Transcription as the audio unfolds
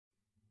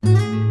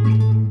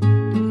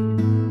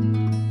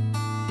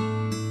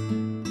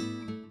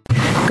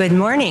Good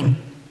morning.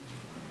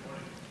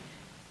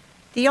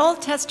 The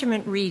Old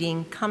Testament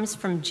reading comes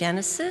from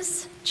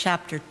Genesis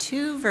chapter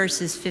 2,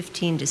 verses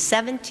 15 to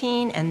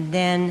 17, and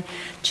then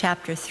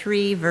chapter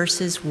 3,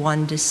 verses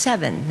 1 to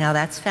 7. Now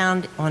that's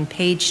found on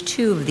page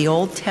 2 of the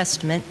Old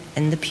Testament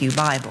in the Pew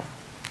Bible.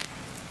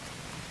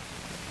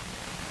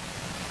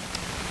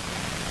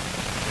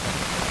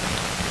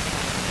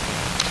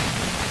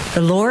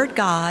 The Lord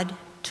God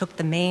took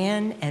the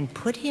man and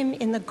put him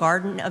in the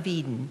Garden of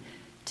Eden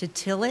to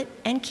till it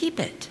and keep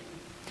it.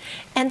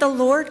 And the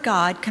Lord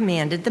God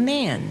commanded the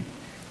man,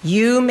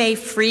 "You may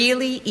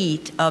freely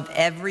eat of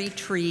every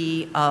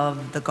tree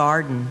of the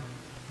garden,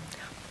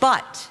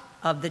 but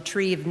of the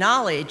tree of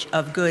knowledge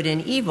of good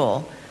and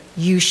evil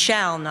you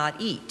shall not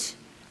eat,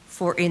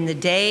 for in the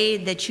day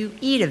that you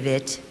eat of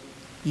it,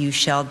 you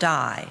shall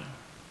die."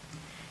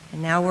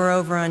 And now we're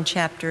over on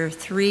chapter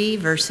 3,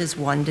 verses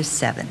 1 to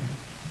 7.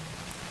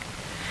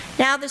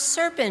 Now the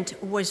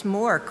serpent was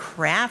more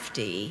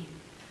crafty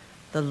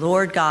the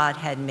Lord God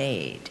had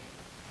made.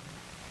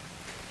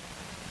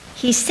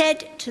 He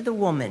said to the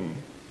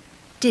woman,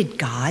 "Did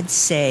God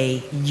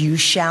say, 'You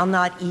shall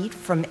not eat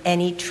from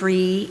any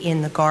tree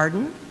in the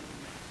garden'?"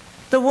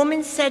 The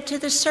woman said to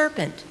the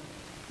serpent,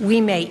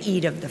 "We may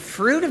eat of the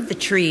fruit of the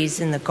trees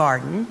in the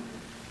garden,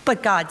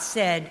 but God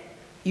said,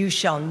 'You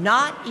shall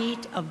not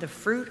eat of the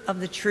fruit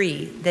of the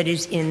tree that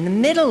is in the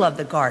middle of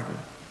the garden,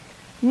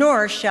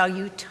 nor shall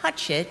you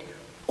touch it,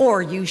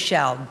 or you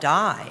shall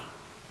die.'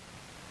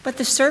 But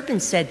the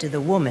serpent said to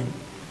the woman,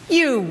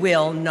 'You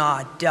will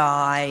not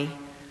die.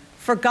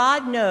 For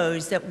God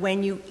knows that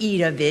when you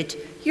eat of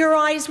it, your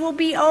eyes will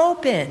be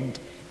opened,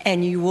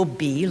 and you will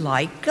be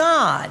like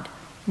God,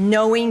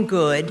 knowing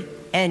good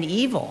and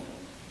evil.'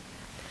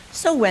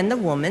 So when the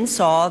woman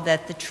saw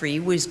that the tree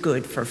was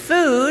good for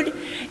food,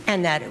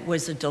 and that it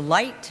was a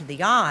delight to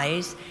the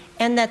eyes,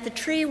 and that the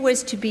tree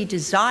was to be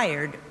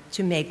desired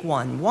to make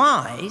one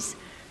wise,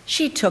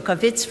 she took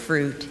of its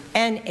fruit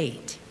and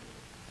ate.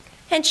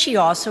 And she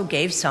also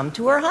gave some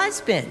to her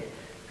husband,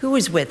 who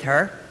was with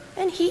her,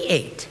 and he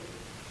ate.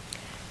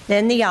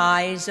 Then the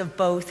eyes of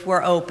both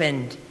were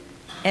opened,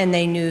 and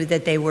they knew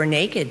that they were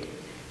naked,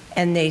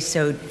 and they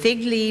sewed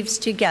fig leaves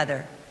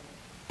together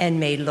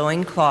and made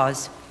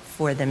loincloths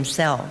for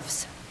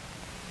themselves.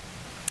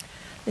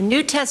 The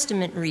New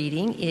Testament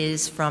reading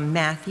is from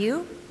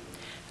Matthew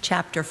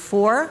chapter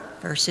 4,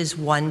 verses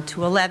 1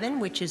 to 11,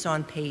 which is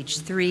on page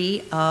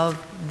 3 of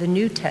the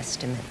New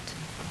Testament.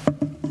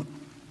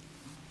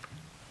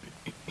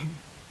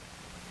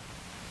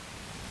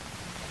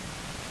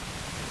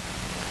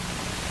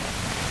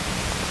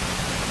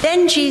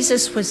 Then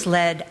Jesus was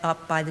led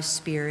up by the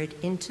Spirit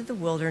into the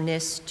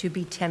wilderness to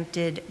be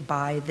tempted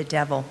by the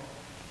devil.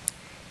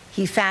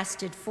 He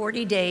fasted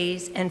 40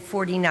 days and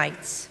 40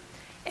 nights,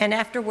 and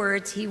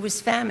afterwards he was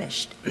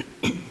famished.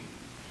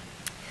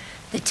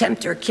 The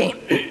tempter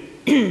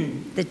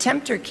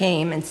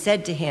came and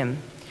said to him,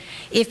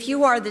 "If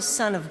you are the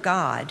Son of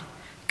God,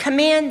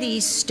 command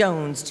these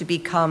stones to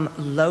become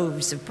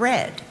loaves of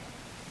bread."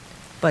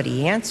 But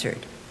he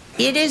answered,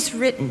 "It is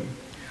written,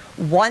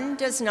 'One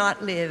does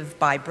not live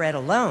by bread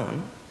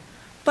alone,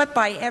 but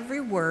by every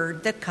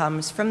word that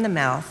comes from the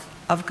mouth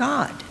of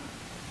God.'"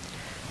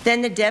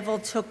 Then the devil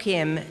took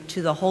him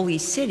to the holy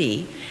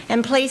city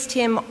and placed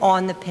him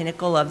on the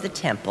pinnacle of the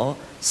temple,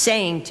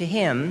 saying to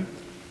him,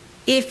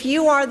 "If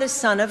you are the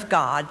Son of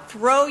God,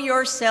 throw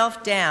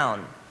yourself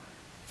down,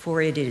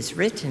 for it is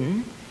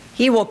written,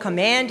 'He will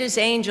command his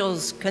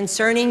angels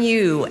concerning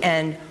you,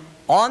 and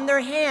on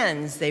their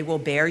hands they will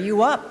bear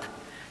you up,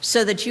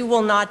 so that you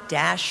will not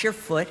dash your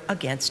foot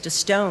against a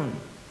stone.'"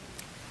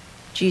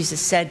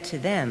 Jesus said to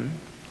them,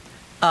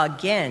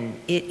 "Again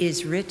it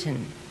is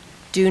written,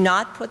 'Do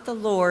not put the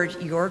Lord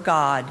your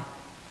God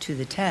to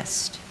the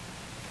test.'"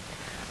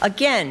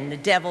 Again the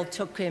devil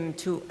took him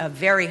to a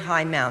very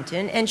high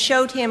mountain and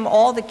showed him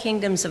all the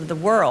kingdoms of the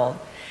world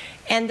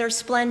and their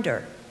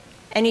splendor.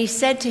 And he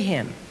said to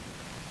him,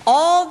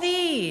 "All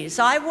these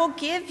I will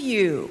give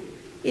you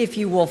if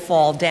you will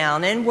fall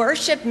down and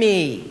worship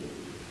me."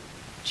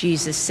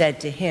 Jesus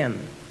said to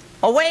him,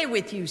 "Away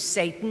with you,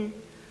 Satan,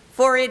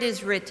 for it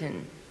is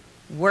written,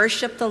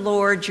 'Worship the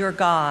Lord your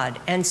God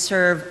and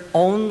serve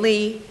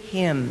only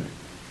him.'"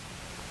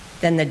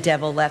 Then the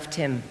devil left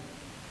him,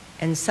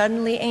 and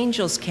suddenly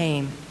angels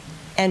came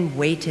and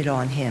waited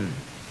on him.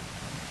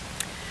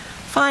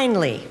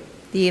 Finally,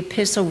 the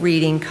epistle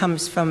reading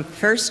comes from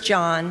 1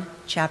 John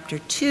chapter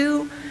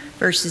 2,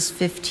 verses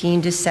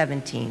 15 to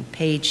 17,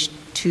 page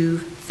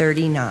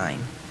 239.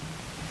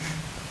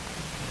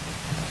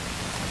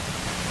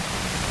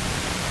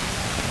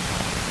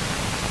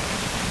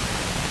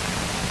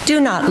 "Do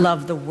not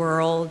love the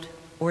world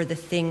or the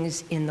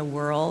things in the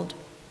world.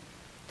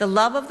 The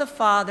love of the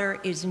Father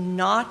is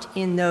not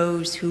in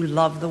those who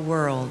love the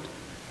world.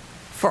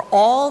 For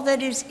all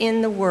that is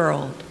in the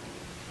world,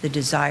 the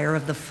desire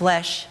of the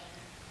flesh,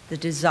 the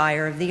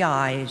desire of the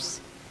eyes,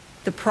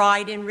 the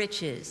pride in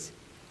riches,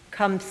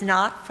 comes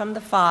not from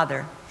the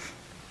Father,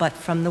 but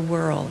from the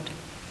world.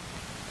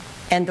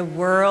 and the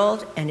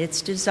world and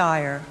its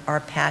desire are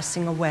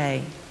passing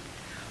away.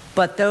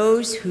 But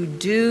those who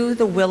do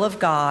the will of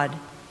God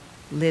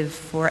live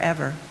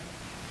forever.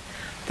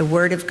 The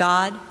word of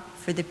God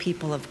for the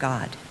people of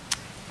God.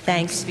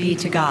 Thanks be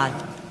to God.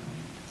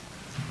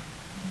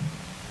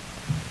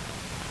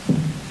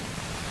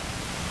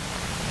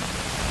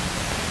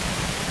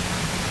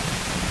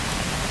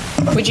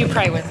 Would you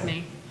pray with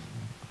me?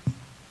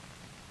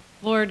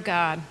 Lord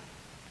God,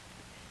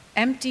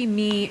 empty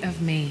me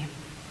of me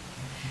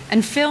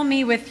and fill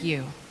me with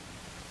you,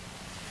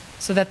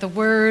 so that the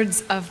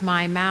words of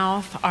my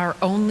mouth are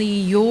only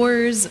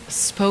yours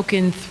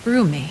spoken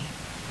through me.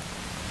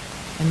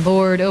 And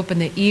Lord, open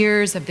the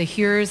ears of the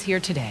hearers here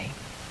today,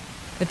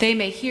 that they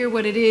may hear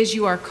what it is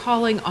you are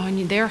calling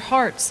on their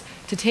hearts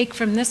to take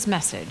from this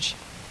message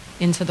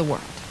into the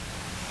world.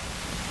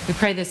 We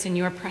pray this in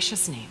your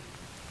precious name.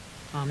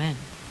 Amen.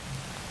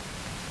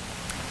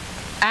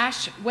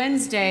 Ash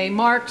Wednesday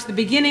marked the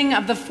beginning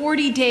of the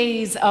 40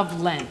 days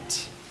of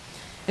Lent.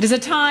 It is a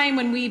time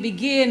when we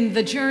begin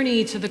the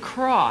journey to the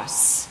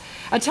cross,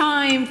 a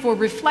time for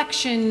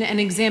reflection and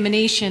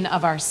examination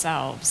of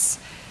ourselves.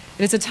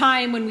 It is a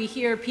time when we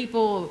hear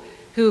people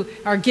who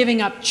are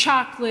giving up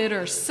chocolate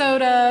or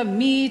soda,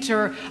 meat,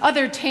 or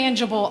other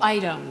tangible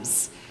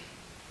items.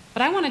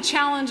 But I want to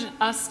challenge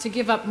us to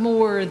give up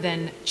more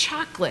than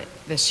chocolate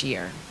this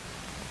year.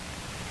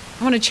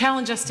 I want to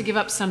challenge us to give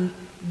up some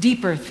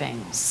deeper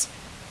things.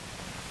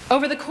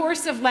 Over the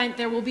course of Lent,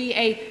 there will be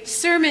a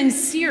sermon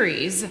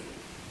series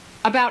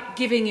about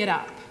giving it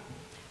up.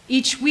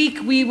 Each week,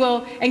 we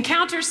will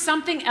encounter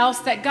something else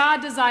that God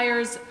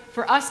desires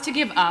for us to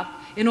give up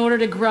in order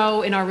to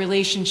grow in our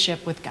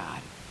relationship with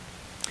God.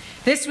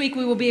 This week,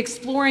 we will be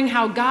exploring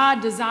how God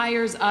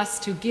desires us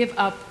to give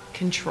up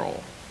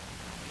control.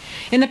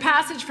 In the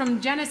passage from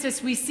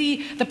Genesis, we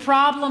see the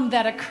problem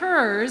that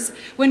occurs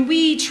when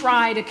we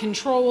try to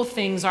control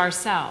things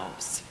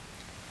ourselves.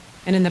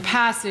 And in the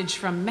passage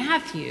from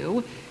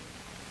Matthew,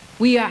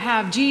 we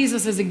have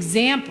Jesus'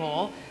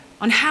 example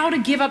on how to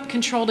give up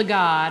control to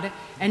God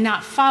and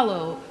not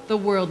follow the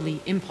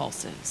worldly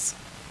impulses.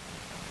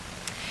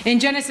 In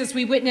Genesis,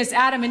 we witness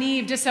Adam and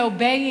Eve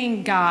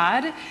disobeying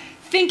God,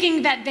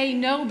 thinking that they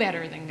know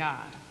better than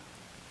God.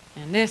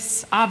 And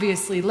this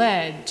obviously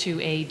led to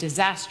a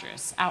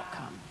disastrous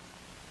outcome.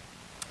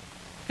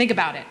 Think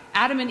about it.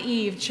 Adam and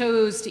Eve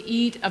chose to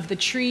eat of the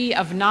tree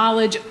of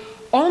knowledge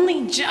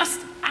only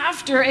just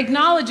after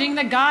acknowledging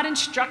that God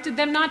instructed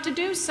them not to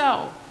do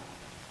so.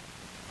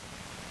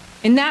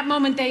 In that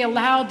moment, they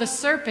allowed the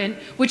serpent,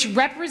 which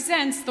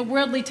represents the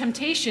worldly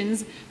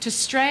temptations, to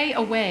stray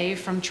away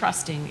from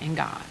trusting in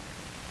God.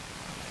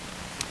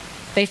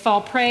 They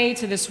fall prey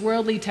to this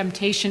worldly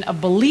temptation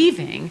of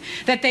believing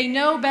that they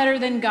know better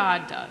than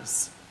God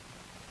does.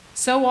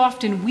 So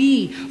often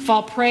we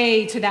fall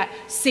prey to that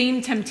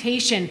same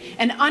temptation,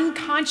 an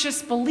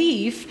unconscious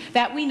belief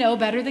that we know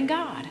better than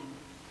God.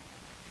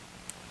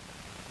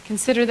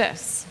 Consider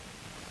this.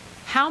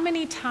 How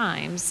many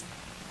times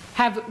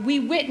have we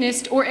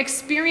witnessed or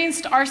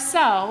experienced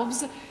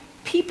ourselves,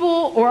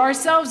 people or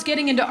ourselves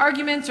getting into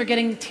arguments or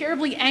getting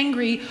terribly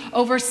angry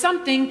over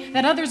something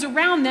that others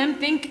around them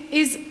think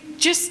is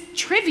just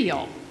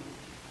trivial?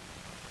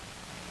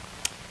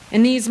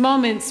 In these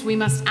moments, we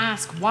must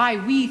ask why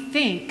we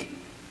think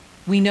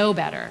we know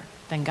better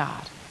than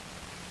God.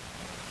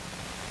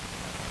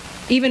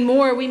 Even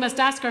more, we must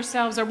ask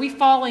ourselves, are we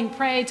falling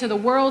prey to the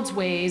world's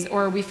ways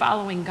or are we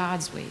following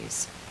God's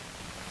ways?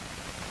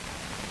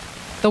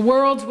 The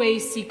world's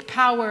ways seek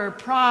power,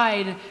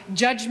 pride,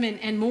 judgment,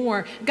 and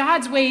more.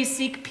 God's ways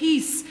seek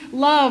peace,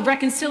 love,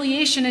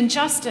 reconciliation, and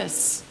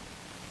justice.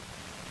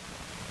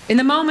 In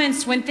the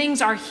moments when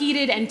things are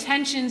heated and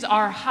tensions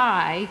are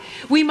high,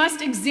 we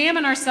must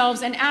examine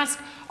ourselves and ask,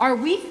 are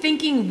we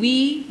thinking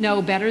we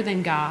know better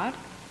than God?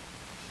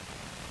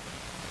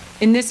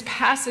 In this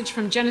passage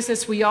from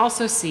Genesis, we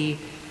also see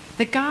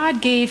that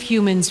God gave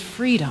humans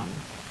freedom.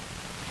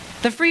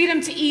 The freedom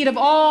to eat of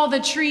all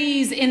the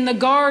trees in the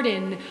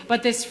garden,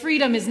 but this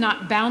freedom is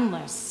not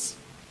boundless.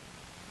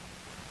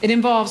 It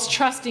involves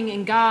trusting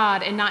in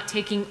God and not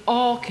taking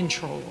all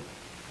control.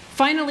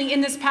 Finally,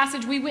 in this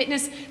passage, we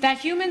witness that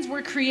humans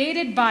were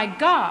created by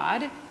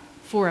God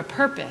for a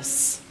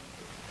purpose.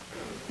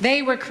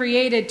 They were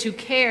created to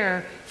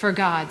care for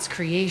God's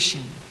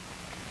creation.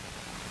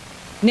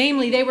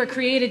 Namely, they were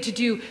created to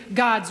do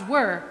God's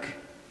work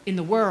in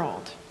the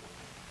world.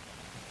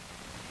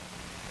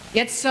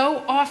 Yet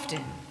so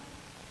often,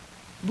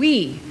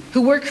 we,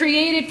 who were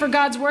created for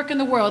God's work in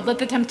the world, let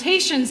the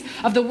temptations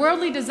of the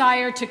worldly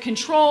desire to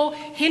control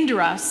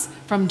hinder us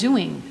from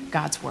doing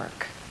God's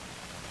work.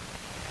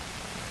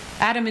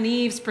 Adam and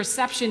Eve's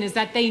perception is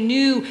that they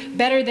knew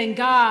better than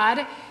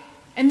God,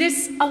 and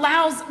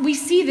we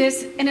see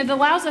this, and it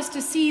allows us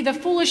to see the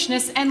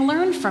foolishness and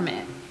learn from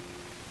it.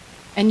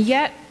 And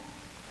yet,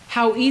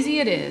 how easy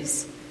it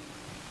is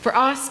for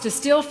us to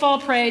still fall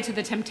prey to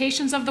the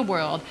temptations of the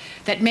world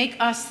that make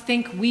us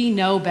think we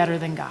know better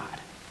than God.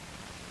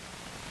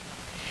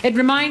 It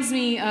reminds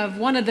me of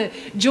one of the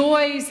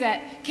joys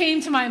that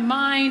came to my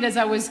mind as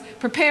I was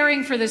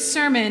preparing for this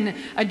sermon,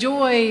 a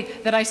joy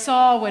that I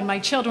saw when my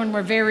children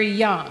were very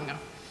young.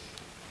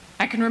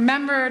 I can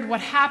remember what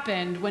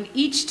happened when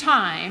each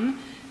time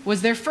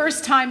was their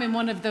first time in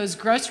one of those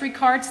grocery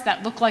carts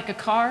that look like a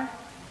car.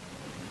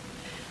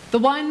 The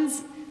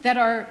ones that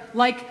are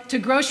like to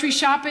grocery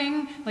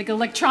shopping, like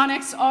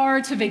electronics are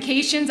to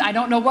vacations. I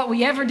don't know what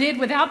we ever did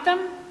without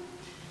them.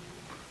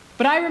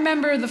 But I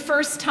remember the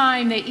first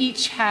time they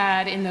each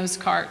had in those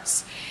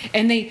carts,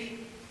 and they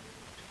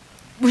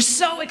were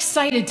so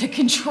excited to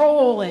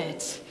control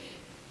it.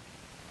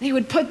 They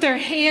would put their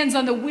hands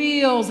on the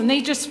wheels, and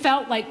they just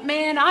felt like,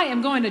 man, I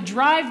am going to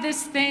drive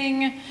this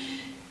thing.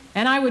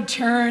 And I would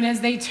turn as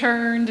they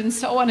turned, and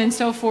so on and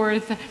so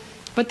forth.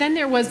 But then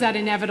there was that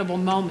inevitable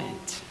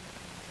moment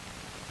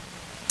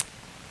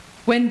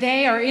when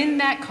they are in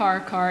that car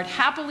cart,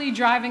 happily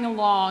driving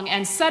along,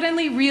 and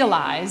suddenly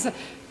realize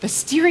the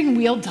steering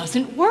wheel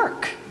doesn't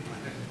work.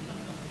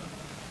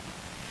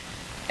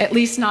 At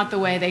least not the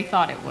way they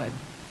thought it would.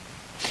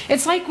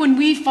 It's like when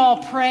we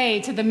fall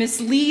prey to the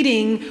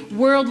misleading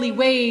worldly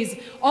ways,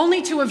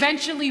 only to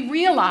eventually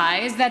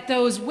realize that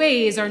those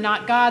ways are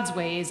not God's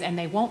ways and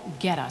they won't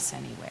get us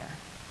anywhere.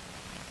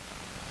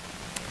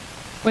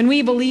 When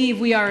we believe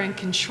we are in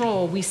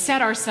control, we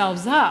set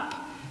ourselves up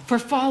for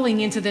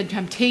falling into the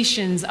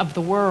temptations of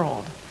the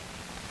world.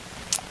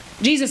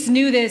 Jesus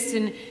knew this,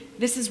 and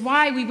this is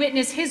why we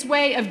witness his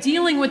way of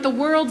dealing with the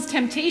world's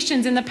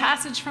temptations in the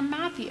passage from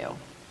Matthew.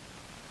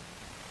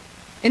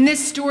 In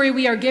this story,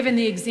 we are given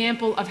the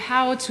example of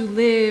how to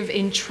live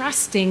in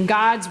trusting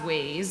God's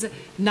ways,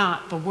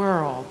 not the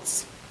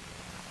world's.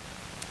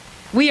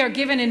 We are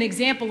given an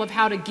example of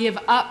how to give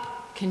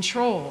up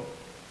control.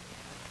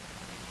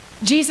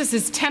 Jesus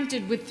is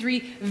tempted with three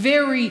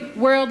very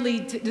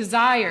worldly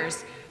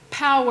desires: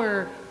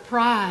 power,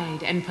 pride,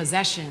 and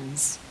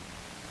possessions.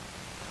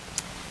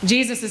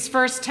 Jesus is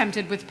first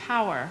tempted with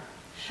power.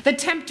 The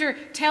tempter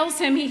tells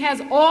him he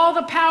has all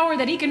the power,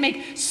 that he can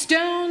make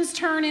stones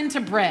turn into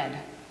bread.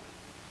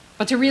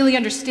 But to really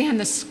understand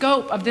the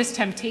scope of this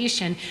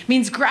temptation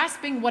means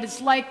grasping what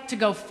it's like to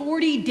go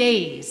 40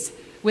 days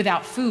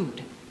without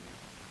food.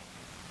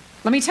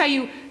 Let me tell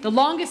you, the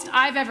longest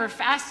I've ever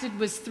fasted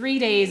was 3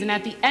 days, and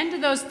at the end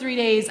of those 3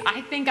 days,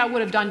 I think I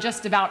would have done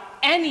just about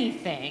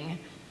anything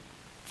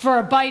for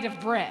a bite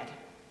of bread.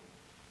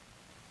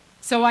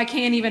 So I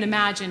can't even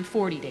imagine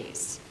 40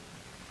 days.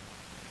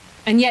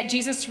 And yet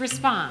Jesus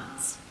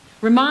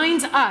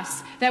reminds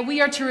us that we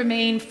are to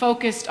remain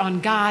focused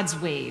on God's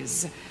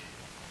ways.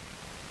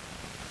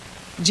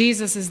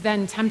 Jesus is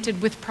then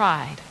tempted with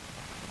pride.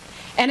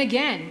 And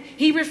again,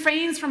 he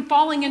refrains from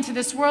falling into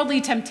this worldly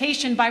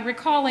temptation by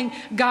recalling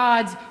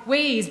God's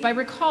ways, by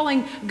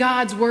recalling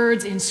God's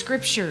words in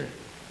Scripture.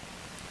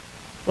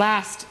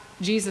 Last,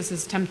 Jesus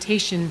is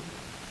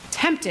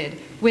tempted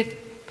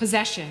with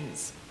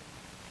possessions.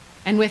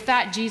 And with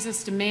that,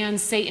 Jesus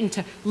demands Satan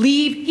to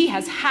leave. He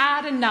has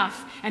had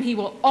enough, and he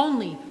will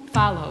only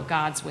follow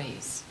God's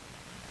ways.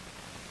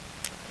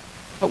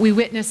 What we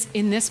witness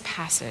in this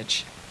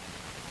passage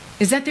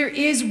is that there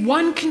is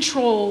one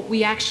control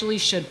we actually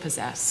should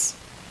possess,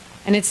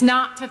 and it's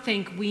not to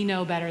think we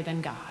know better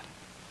than God.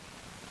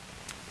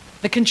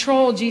 The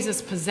control Jesus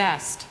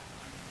possessed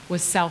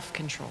was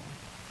self-control.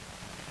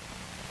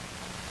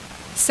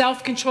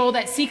 Self-control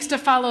that seeks to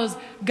follow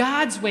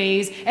God's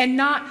ways and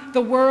not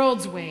the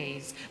world's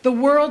ways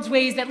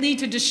that lead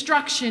to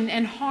destruction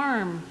and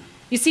harm.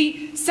 You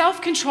see,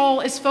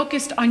 self-control is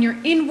focused on your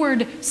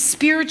inward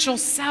spiritual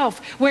self,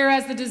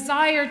 whereas the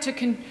desire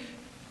to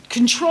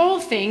control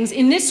things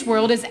in this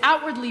world is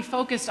outwardly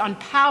focused on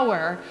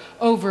power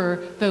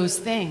over those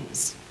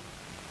things.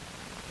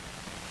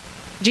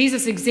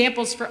 Jesus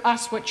examples for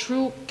us what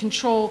true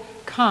control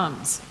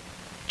comes.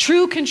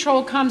 True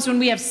control comes when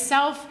we have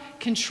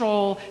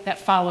self-control that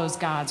follows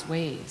God's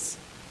ways.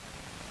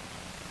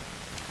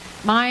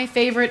 My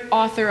favorite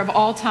author of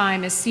all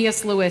time is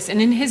C.S. Lewis,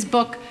 and in his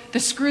book, The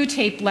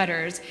Screwtape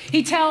Letters,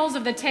 he tells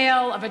of the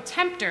tale of a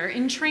tempter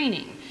in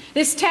training.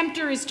 This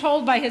tempter is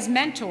told by his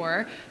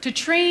mentor to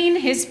train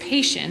his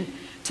patient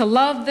to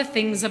love the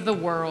things of the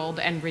world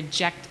and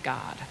reject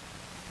God.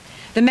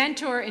 The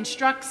mentor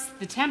instructs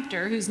the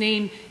tempter, whose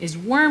name is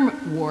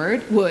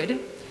Wormwood,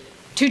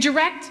 to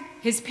direct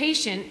his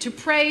patient to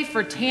pray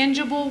for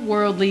tangible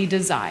worldly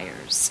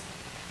desires,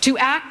 to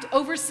act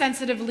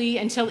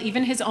oversensitively until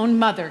even his own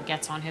mother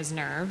gets on his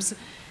nerves,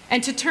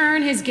 and to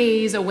turn his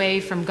gaze away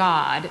from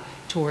God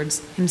towards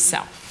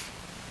himself.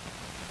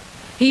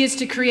 He is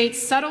to create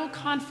subtle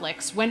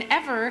conflicts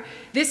whenever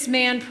this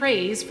man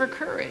prays for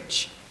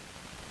courage.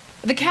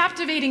 The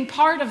captivating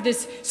part of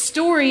this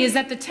story is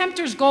that the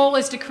tempter's goal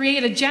is to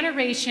create a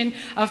generation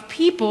of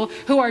people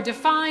who are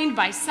defined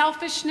by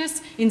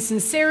selfishness,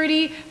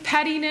 insincerity,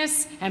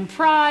 pettiness, and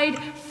pride,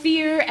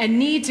 fear, and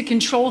need to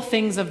control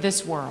things of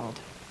this world.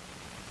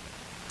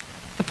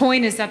 The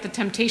point is that the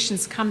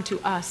temptations come to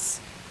us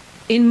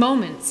in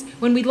moments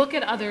when we look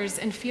at others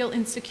and feel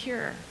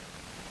insecure,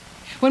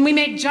 when we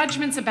make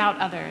judgments about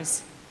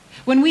others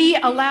when we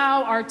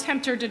allow our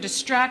tempter to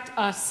distract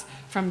us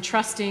from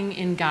trusting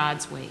in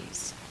God's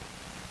ways.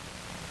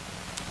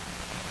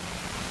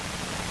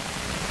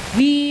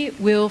 We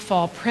will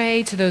fall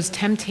prey to those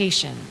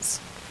temptations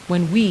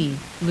when we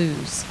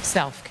lose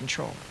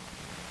self-control.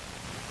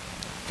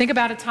 Think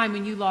about a time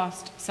when you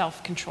lost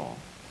self-control.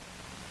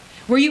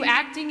 Were you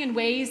acting in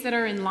ways that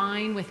are in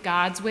line with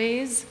God's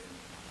ways?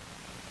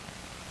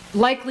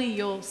 Likely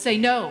you'll say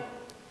no,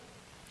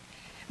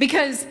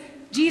 because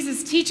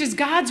Jesus teaches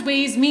God's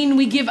ways mean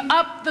we give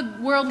up the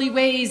worldly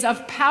ways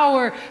of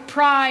power,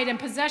 pride, and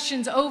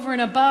possessions over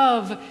and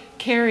above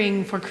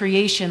caring for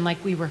creation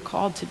like we were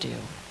called to do.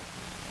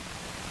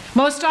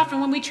 Most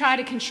often when we try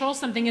to control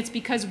something, it's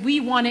because we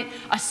want it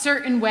a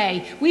certain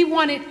way. We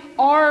want it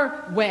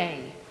our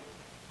way.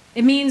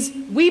 It means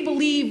we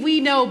believe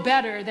we know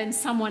better than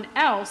someone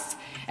else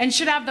and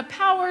should have the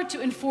power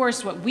to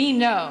enforce what we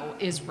know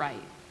is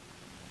right.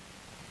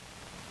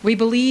 We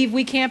believe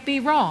we can't be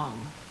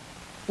wrong,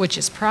 which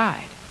is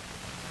pride.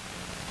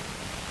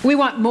 We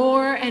want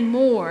more and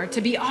more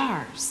to be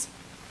ours,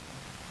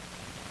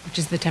 which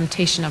is the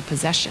temptation of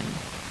possession.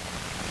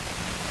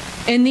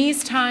 In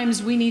these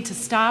times, we need to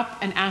stop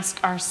and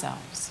ask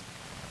ourselves,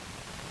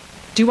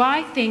 do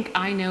I think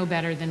I know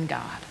better than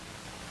God?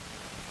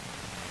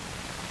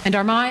 And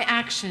are my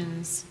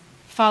actions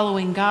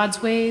following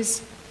God's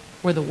ways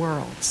or the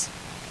world's?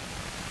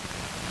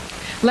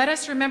 Let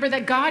us remember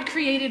that God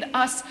created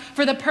us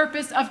for the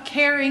purpose of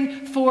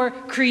caring for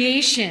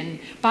creation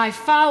by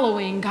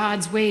following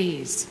God's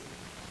ways.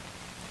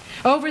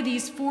 Over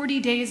these 40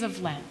 days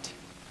of Lent,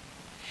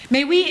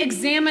 may we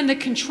examine the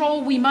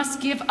control we must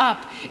give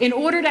up in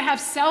order to have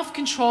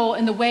self-control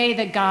in the way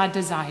that God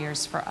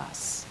desires for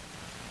us.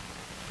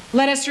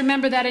 Let us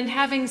remember that in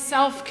having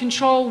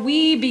self-control,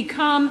 we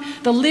become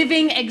the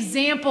living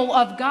example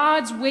of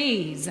God's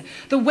ways,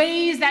 the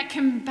ways that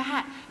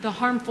combat the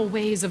harmful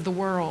ways of the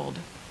world,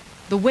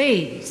 the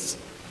ways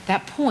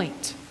that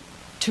point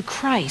to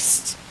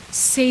Christ's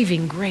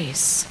saving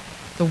grace,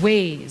 the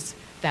ways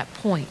that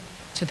point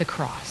to the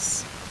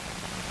cross.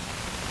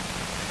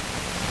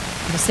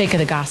 For the sake of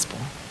the gospel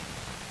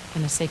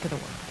and the sake of the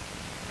world.